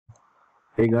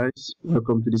Hey guys,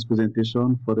 welcome to this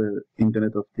presentation for the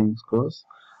Internet of Things course.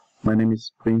 My name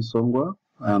is Prince Songwa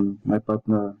and my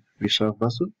partner Rishabh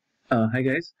Basu. Hi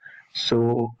guys.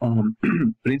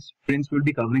 Prince will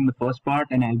be covering the first part,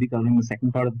 and I'll be covering the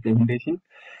second part of the presentation.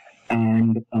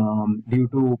 And due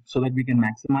to so that we can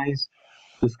maximize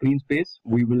the screen space,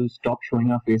 we will stop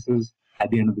showing our faces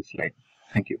at the end of the slide.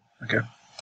 Thank you. Okay.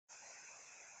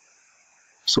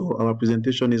 So our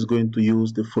presentation is going to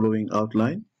use the following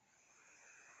outline.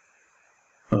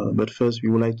 But first, we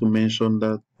would like to mention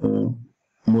that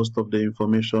most of the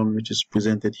information which is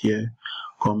presented here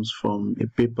comes from a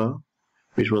paper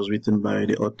which was written by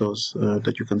the authors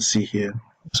that you can see here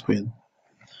on the screen.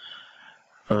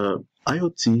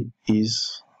 IoT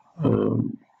is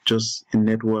just a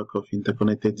network of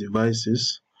interconnected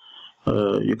devices.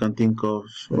 You can think of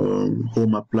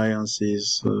home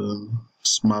appliances,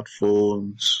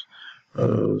 smartphones,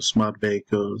 smart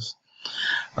vehicles.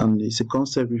 And it's a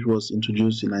concept which was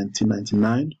introduced in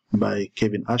 1999 by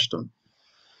Kevin Ashton.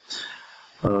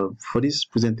 For this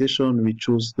presentation, we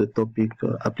chose the topic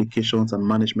applications and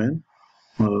management,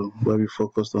 where we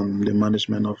focused on the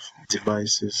management of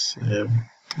devices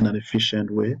in an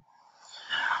efficient way.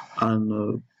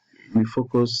 And we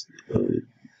focused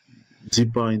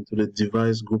deeper into the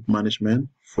device group management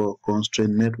for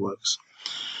constrained networks.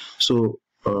 So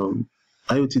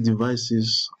IoT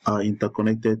devices are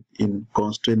interconnected in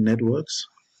constrained networks,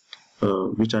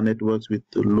 which are networks with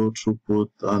low throughput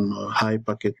and high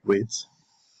packet rates.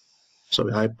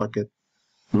 Sorry, high packet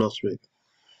loss rate.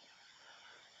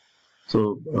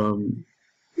 So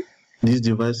these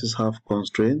devices have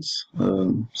constraints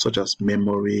such as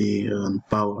memory and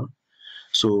power.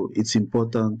 So it's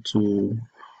important to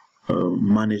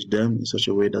manage them in such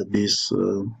a way that these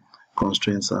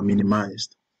constraints are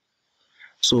minimized.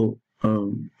 So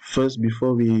first,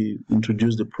 before we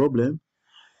introduce the problem,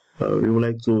 we would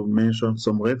like to mention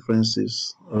some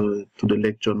references to the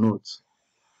lecture notes.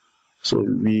 So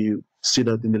we see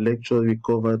that in the lecture we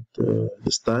covered the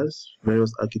styles,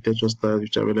 various architecture styles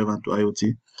which are relevant to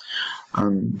IoT,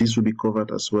 and this will be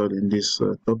covered as well in this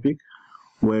topic,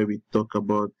 where we talk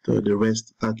about the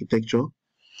REST architecture.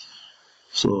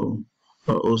 So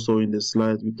also in the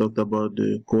slides we talked about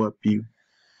the CoAP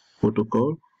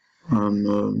protocol, and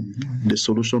the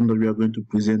solution that we are going to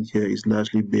present here is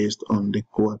largely based on the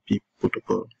CoAP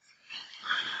protocol.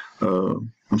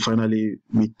 And finally,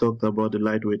 we talked about the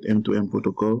lightweight M2M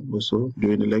protocol also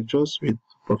during the lectures with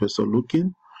Professor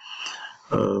Lukin.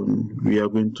 We are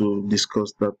going to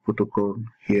discuss that protocol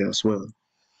here as well.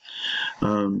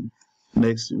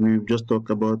 Next, we've just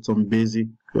talked about some basic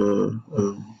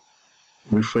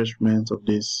refreshments of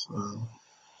these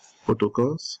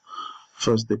protocols.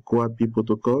 First, the CoAP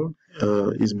protocol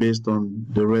is based on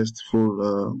the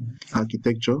RESTful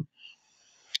architecture,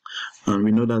 and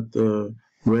we know that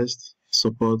REST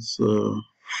supports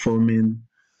forming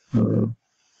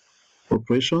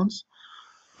operations,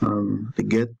 the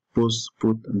get, post,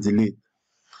 put, and delete.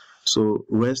 So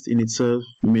REST in itself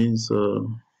means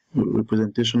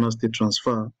representational state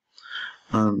transfer,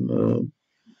 and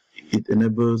it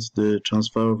enables the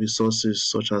transfer of resources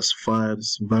such as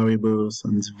files, variables,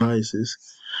 and devices,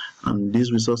 and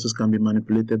these resources can be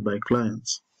manipulated by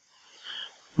clients.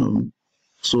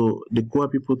 So the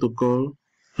CoAP protocol,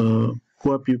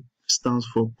 CoAP stands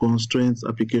for Constraints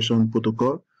Application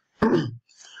Protocol,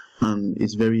 and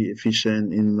it's very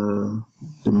efficient in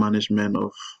the management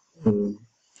of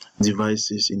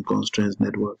devices in constrained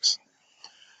networks.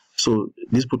 So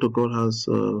this protocol has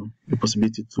the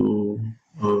possibility to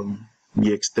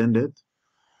be extended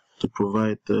to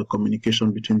provide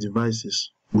communication between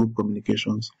devices, group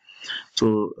communications.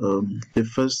 So the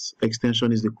first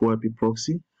extension is the CoAP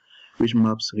proxy, which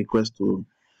maps requests to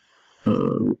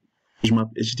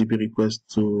HTTP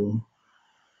requests to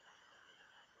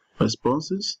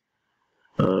responses.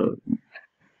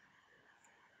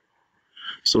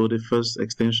 So the first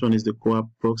extension is the CoAP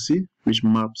proxy, which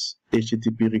maps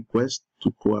HTTP request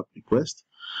to CoAP request,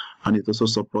 and it also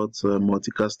supports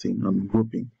multicasting and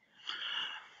grouping.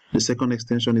 The second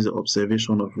extension is the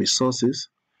observation of resources.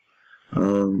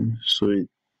 The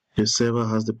server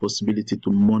has the possibility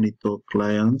to monitor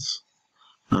clients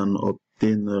and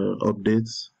obtain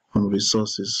updates on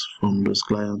resources from those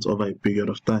clients over a period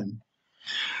of time.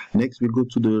 Next, we go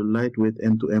to the lightweight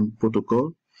M2M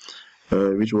protocol,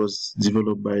 which was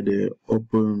developed by the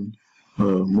Open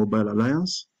Mobile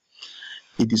Alliance.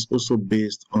 It is also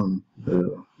based on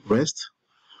REST,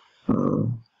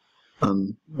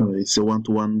 and it's a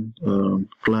one-to-one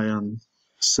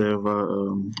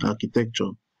client-server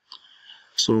architecture.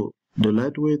 So the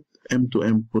lightweight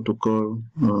M2M protocol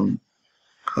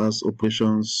has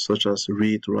operations such as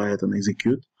read, write, and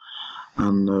execute,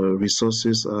 and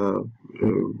resources are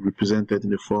represented in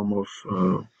the form of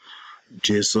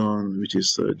JSON, which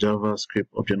is JavaScript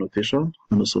object notation,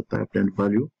 and also type length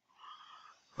value.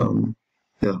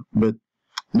 Yeah, but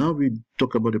now we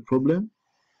talk about the problem,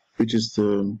 which is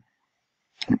the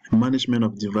management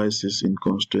of devices in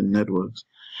constrained networks.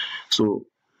 So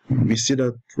we see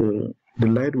that the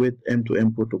lightweight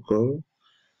M2M protocol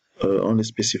only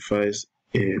specifies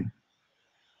a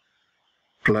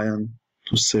client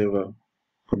to server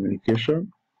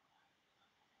communication.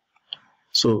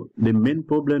 So the main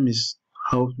problem is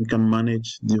how we can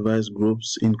manage device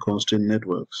groups in constrained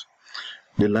networks.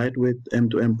 The lightweight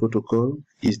M2M protocol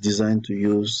is designed to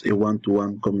use a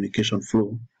one-to-one communication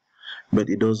flow, but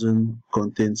it doesn't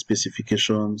contain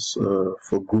specifications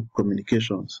for group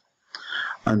communications.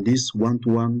 And this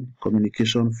one-to-one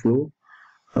communication flow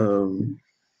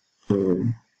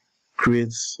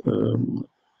creates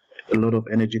a lot of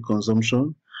energy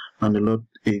consumption and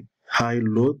a high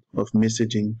load of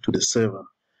messaging to the server.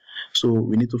 So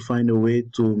we need to find a way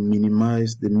to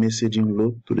minimize the messaging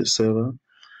load to the server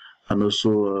and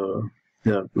also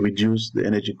reduce the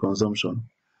energy consumption.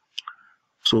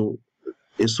 So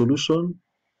a solution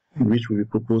which will be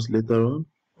proposed later on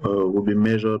will be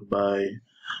measured by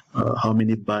how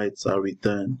many bytes are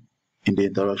returned in the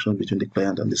interaction between the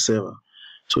client and the server.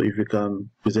 So if we can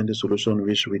present a solution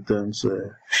which returns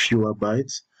fewer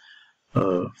bytes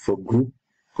for group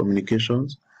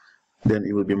communications, then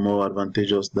it will be more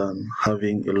advantageous than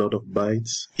having a lot of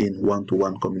bytes in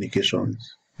one-to-one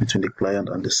communications between the client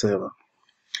and the server.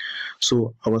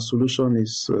 So our solution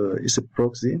is a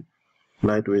proxy,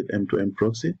 lightweight M2M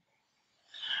proxy.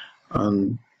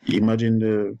 And imagine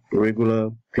the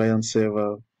regular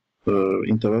client-server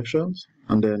interactions,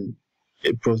 and then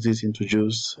a proxy is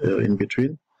introduced in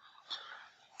between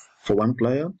for one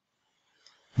client.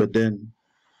 But then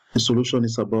the solution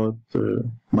is about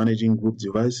managing group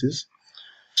devices.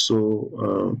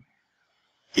 So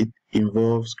it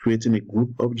involves creating a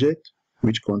group object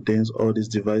which contains all these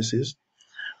devices,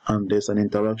 and there's an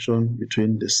interaction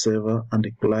between the server and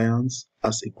the clients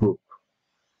as a group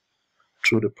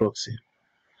through the proxy.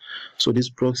 So this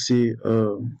proxy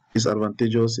is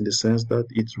advantageous in the sense that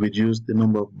it reduces the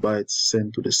number of bytes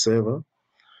sent to the server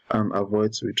and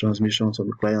avoids retransmissions from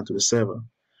the client to the server.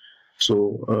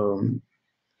 So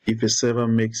if a server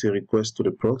makes a request to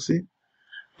the proxy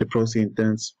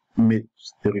intends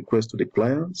makes the request to the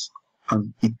clients,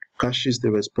 and it caches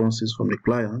the responses from the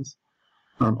clients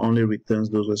and only returns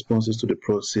those responses to the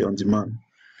proxy on demand.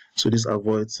 So this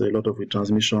avoids a lot of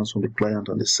retransmissions from the client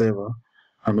and the server,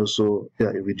 and also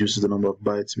it reduces the number of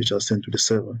bytes which are sent to the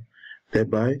server,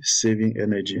 thereby saving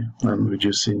energy and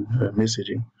reducing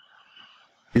messaging.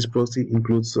 This proxy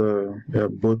includes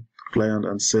both client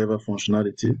and server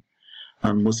functionality,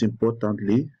 and most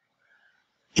importantly,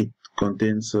 it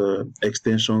contains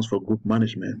extensions for group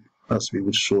management, as we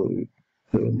will show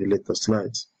in the later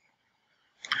slides.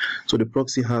 So the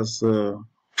proxy has 4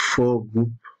 group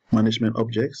management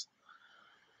objects,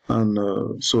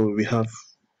 and so we have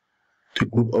the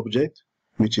group object,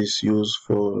 which is used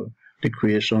for the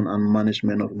creation and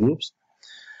management of groups.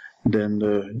 Then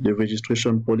the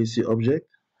registration policy object,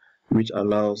 which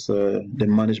allows the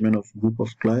management of group of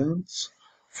clients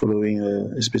following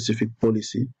a specific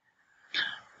policy.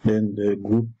 Then the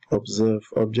group observe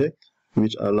object,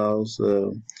 which allows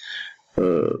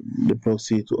the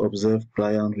proxy to observe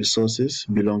client resources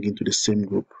belonging to the same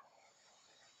group.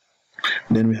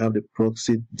 Then we have the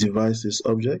proxy devices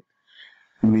object,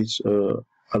 which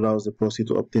allows the proxy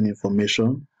to obtain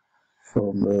information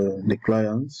from the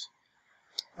clients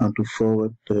and to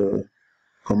forward the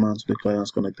commands to the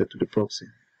clients connected to the proxy.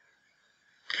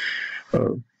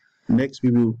 Next,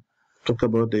 we will talk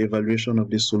about the evaluation of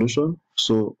this solution.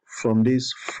 So from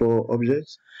these 4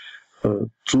 objects,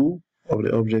 2 of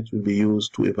the objects will be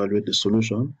used to evaluate the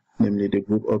solution, namely the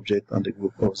group object and the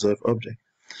group observe object.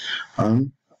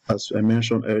 And as I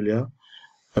mentioned earlier,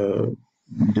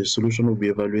 the solution will be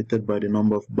evaluated by the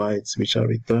number of bytes which are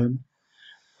returned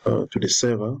to the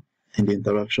server in the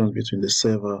interactions between the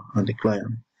server and the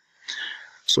client.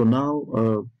 So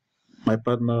now my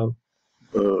partner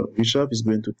Richard is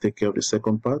going to take care of the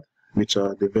second part, which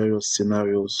are the various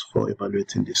scenarios for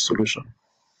evaluating this solution.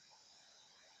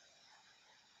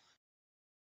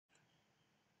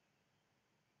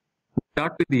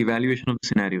 Start with the evaluation of the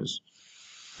scenarios.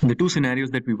 The 2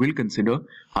 scenarios that we will consider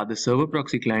are the server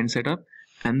proxy client setup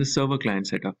and the server client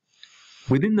setup.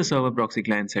 Within the server proxy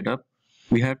client setup,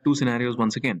 we have 2 scenarios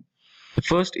once again. The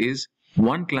first is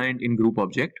 1 client in group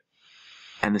object,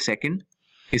 and the second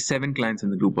is 7 clients in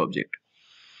the group object.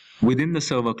 Within the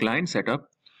server client setup,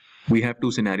 we have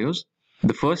two scenarios.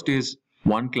 The first is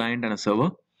one client and a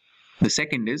server. The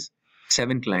second is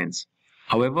 7 clients.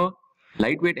 However,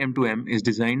 lightweight M2M is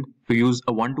designed to use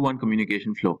a one-to-one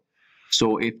communication flow.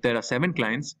 So if there are 7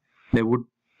 clients, there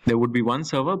would be one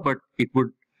server, but it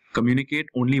would communicate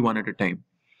only one at a time.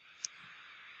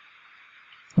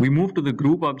 We move to the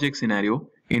group object scenario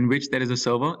in which there is a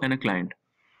server and a client.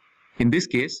 In this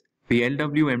case, the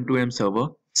LW M2M server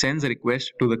sends a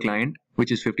request to the client,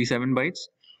 which is 57 bytes,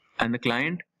 and the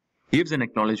client gives an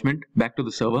acknowledgement back to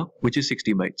the server, which is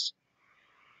 60 bytes.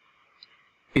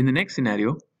 In the next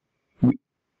scenario,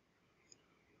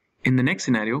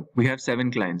 we have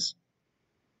 7 clients.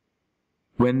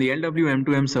 When the LW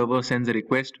M2M server sends a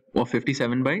request of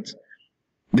 57 bytes,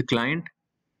 the client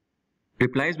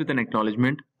replies with an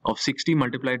acknowledgement of 60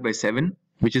 multiplied by 7,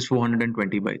 which is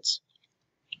 420 bytes.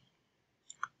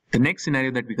 The next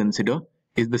scenario that we consider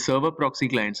is the server proxy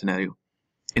client scenario.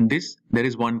 In this, there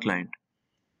is one client.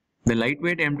 The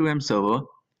lightweight M2M server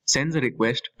sends a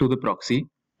request to the proxy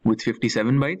with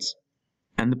 57 bytes,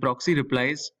 and the proxy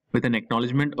replies with an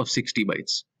acknowledgement of 60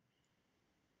 bytes.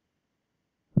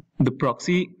 The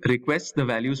proxy requests the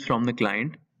values from the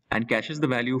client and caches the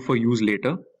value for use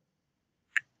later.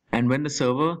 And when the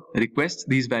server requests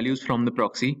these values from the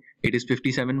proxy, it is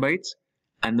 57 bytes,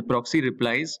 and the proxy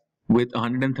replies with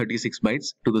 136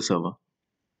 bytes to the server.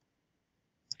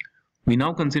 We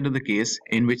now consider the case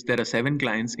in which there are 7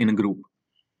 clients in a group.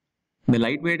 The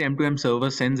lightweight M2M server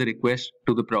sends a request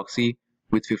to the proxy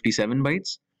with 57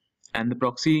 bytes, and the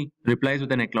proxy replies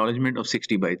with an acknowledgement of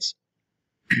 60 bytes.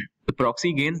 The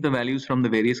proxy gains the values from the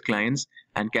various clients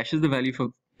and caches the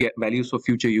values for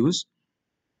future use.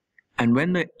 And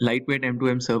when the lightweight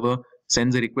M2M server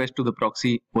sends a request to the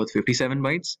proxy worth 57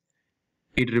 bytes,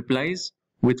 it replies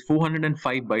with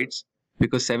 405 bytes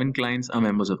because 7 clients are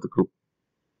members of the group.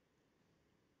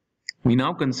 We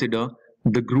now consider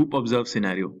the group observe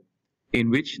scenario, in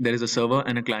which there is a server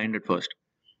and a client at first.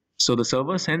 So the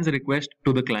server sends a request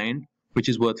to the client, which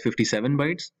is worth 57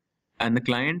 bytes, and the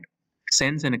client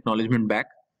sends an acknowledgement back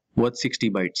worth 60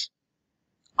 bytes.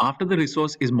 After the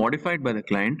resource is modified by the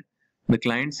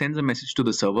client sends a message to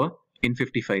the server in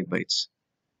 55 bytes.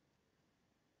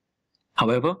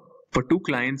 However, for 2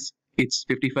 clients, it's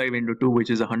 55 into 2, which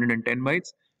is 110 bytes,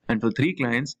 and for 3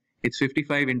 clients, it's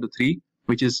 55 into 3,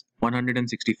 which is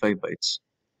 165 bytes.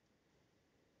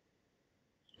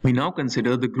 We now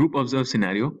consider the group observe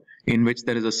scenario in which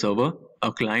there is a server,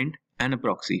 a client, and a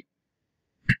proxy.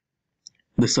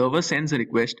 The server sends a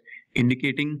request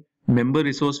indicating member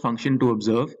resource function to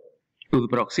observe to the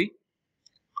proxy.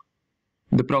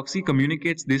 The proxy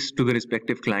communicates this to the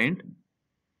respective client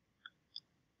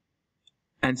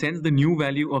and sends the new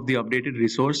value of the updated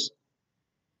resource.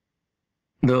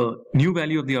 The new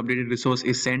value of the updated resource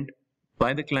is sent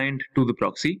by the client to the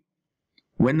proxy.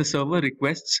 When the server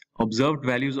requests observed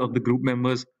values of the group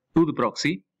members to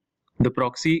the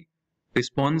proxy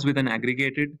responds with an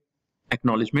aggregated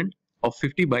acknowledgement of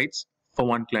 50 bytes for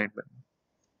one client member.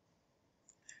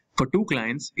 For 2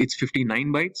 clients, it's 59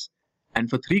 bytes, and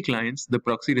for 3 clients, the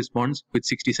proxy responds with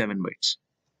 67 bytes.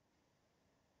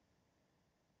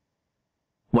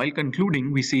 While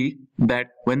concluding, we see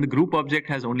that when the group object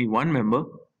has only one member,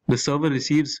 the server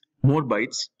receives more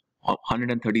bytes,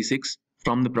 136,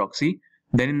 from the proxy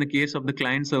than in the case of the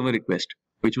client-server request,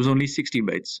 which was only 60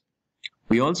 bytes.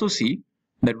 We also see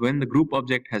that when the group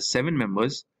object has 7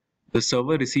 members, the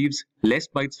server receives less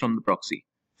bytes from the proxy,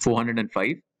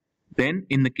 405, than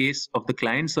in the case of the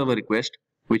client-server request,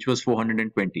 which was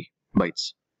 420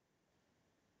 bytes.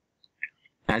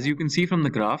 As you can see from the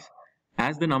graph,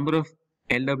 as the number of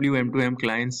LW M2M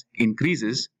clients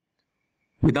increases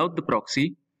without the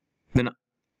proxy, then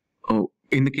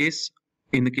in the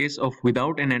case of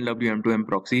without an LW M2M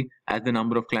proxy, as the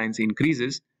number of clients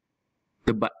increases,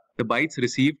 the bytes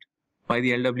received by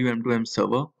the LW M2M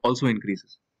server also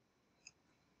increases.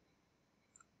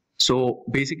 So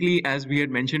basically, as we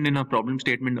had mentioned in our problem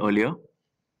statement earlier,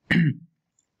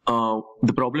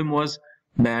 the problem was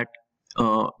that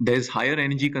there is higher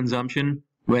energy consumption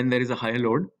when there is a higher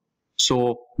load.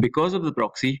 So because of the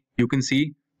proxy, you can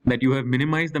see that you have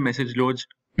minimized the message load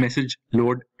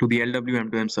to the LW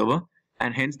M2M server,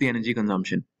 and hence the energy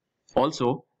consumption.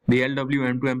 Also, the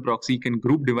LW M2M proxy can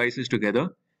group devices together,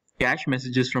 cache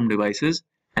messages from devices,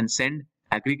 and send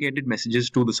aggregated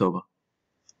messages to the server.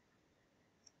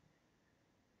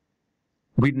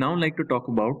 We'd now like to talk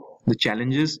about the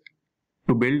challenges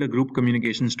to build a group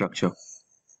communication structure.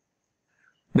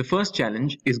 The first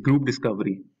challenge is group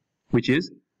discovery, which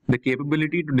is the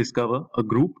capability to discover a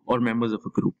group or members of a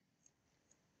group.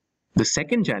 The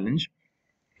second challenge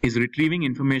is retrieving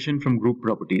information from group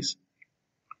properties,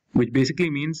 which basically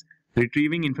means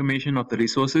retrieving information of the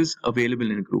resources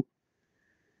available in a group.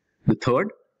 The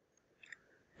third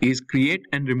is create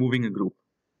and removing a group.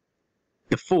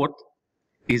 The fourth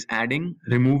is adding,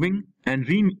 removing, and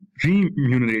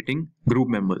remunerating group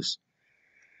members.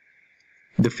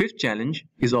 The fifth challenge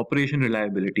is operation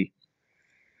reliability.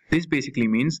 This basically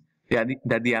means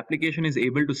that the application is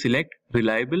able to select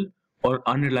reliable or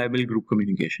unreliable group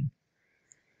communication.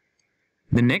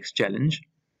 The next challenge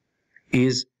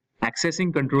is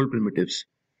accessing control primitives.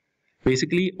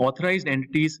 Basically, authorized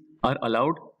entities are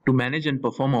allowed to manage and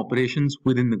perform operations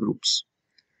within the groups.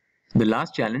 The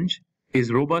last challenge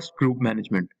is robust group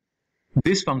management.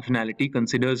 This functionality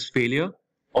considers failure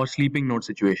or sleeping node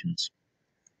situations.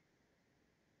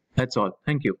 That's all.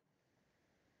 Thank you.